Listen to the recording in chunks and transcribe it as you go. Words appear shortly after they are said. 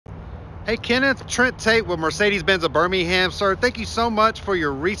Hey Kenneth, Trent Tate with Mercedes-Benz of Birmingham. Sir, thank you so much for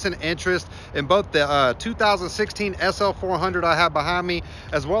your recent interest in both the 2016 SL400 I have behind me,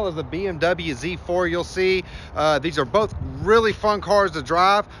 as well as the BMW Z4 you'll see. These are both really fun cars to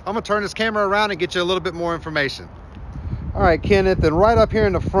drive. I'm gonna turn this camera around and get you a little bit more information. All right, Kenneth, and right up here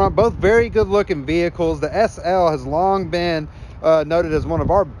in the front, both very good looking vehicles. The SL has long been noted as one of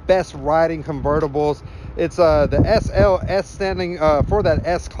our best riding convertibles. It's the SLS standing for that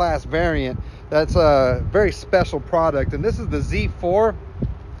S-Class variant. That's a very special product. And this is the Z4,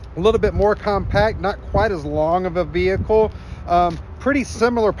 a little bit more compact, not quite as long of a vehicle. Pretty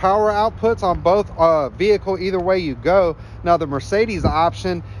similar power outputs on both vehicle either way you go. Now the Mercedes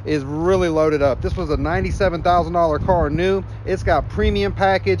option is really loaded up. This was a $97,000 car new. It's got premium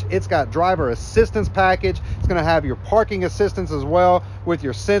package, it's got driver assistance package, it's going to have your parking assistance as well with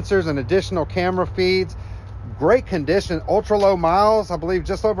your sensors and additional camera feeds. Great condition, ultra low miles, I believe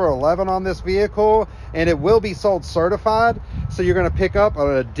just over 11 on this vehicle, and it will be sold certified, so you're going to pick up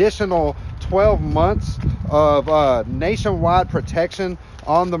an additional 12 months of nationwide protection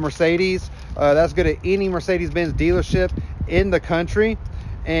on the Mercedes. That's good at any Mercedes-Benz dealership in the country,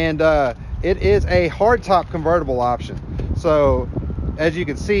 and it is a hardtop convertible option. So as you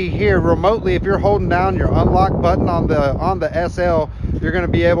can see here remotely, if you're holding down your unlock button on the SL, you're going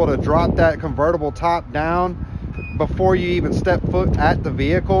to be able to drop that convertible top down before you even step foot at the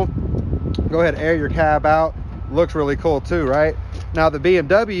vehicle. Go ahead, air your cab out. Looks really cool too, right? Now the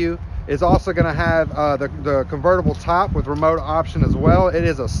BMW is also going to have the convertible top with remote option as well. It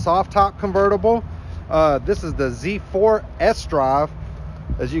is a soft top convertible. This is the Z4 S-Drive,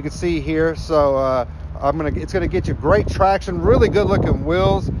 as you can see here. So it's gonna get you great traction, really good looking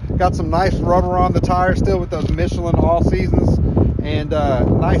wheels, got some nice rubber on the tires still with those Michelin all seasons, and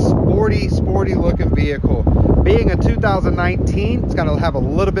nice sporty looking vehicle. Being a 2019, it's gonna have a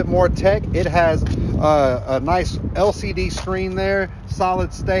little bit more tech. It has a nice LCD screen there,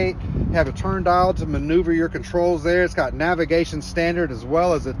 solid state. You have a turn dial to maneuver your controls there. It's got navigation standard as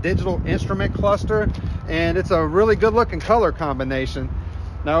well as a digital instrument cluster, and it's a really good looking color combination.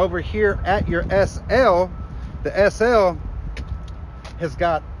 Now over here at your SL, the SL has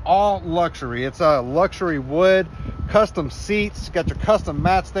got all luxury. It's a luxury wood, custom seats, got your custom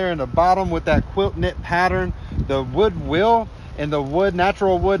mats there in the bottom with that quilt knit pattern. The wood wheel and the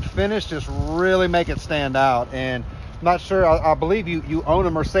natural wood finish just really make it stand out. And I'm not sure, I believe you own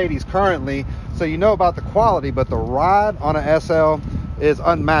a Mercedes currently, so you know about the quality, but the ride on a SL is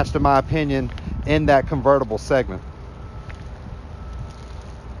unmatched in my opinion in that convertible segment.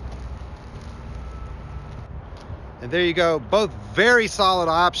 And there you go, both very solid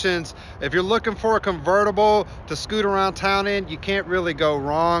options. If you're looking for a convertible to scoot around town in, you can't really go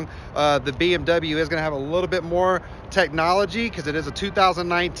wrong. The BMW is gonna have a little bit more technology because it is a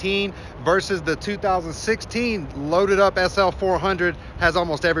 2019 versus the 2016 loaded up SL400 has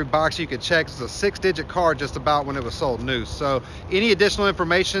almost every box you could check. It's a 6-digit car just about when it was sold new. So any additional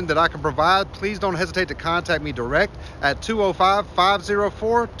information that I can provide, please don't hesitate to contact me direct at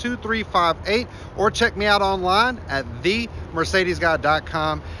 205-504-2358 or check me out online at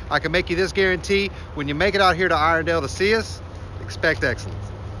themercedesguy.com. I can make you this guarantee: when you make it out here to Irondale to see us, expect excellence.